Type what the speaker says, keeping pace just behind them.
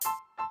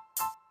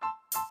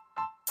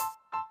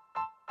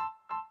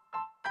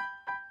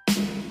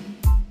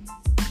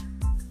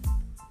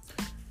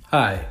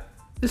Hi,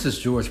 this is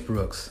George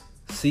Brooks,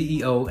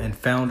 CEO and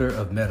founder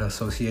of Metta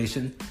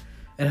Association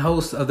and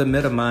host of the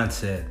Metta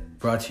Mindset,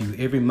 brought to you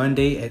every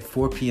Monday at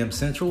 4 p.m.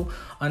 Central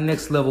on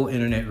Next Level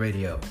Internet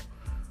Radio.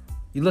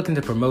 You're looking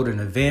to promote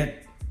an event,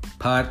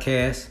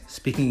 podcast,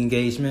 speaking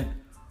engagement,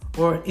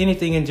 or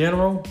anything in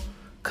general?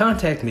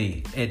 Contact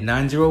me at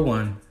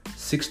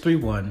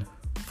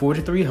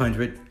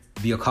 901-631-4300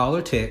 via call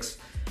or text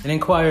and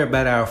inquire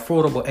about our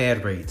affordable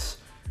ad rates.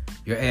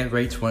 Your ad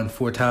rates run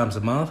 4 times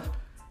a month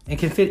and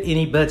can fit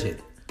any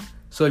budget.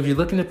 So if you're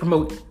looking to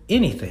promote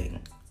anything,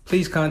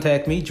 please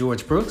contact me,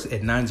 George Brooks,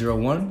 at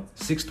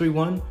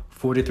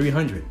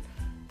 901-631-4300.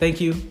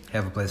 Thank you.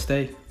 Have a blessed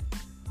day.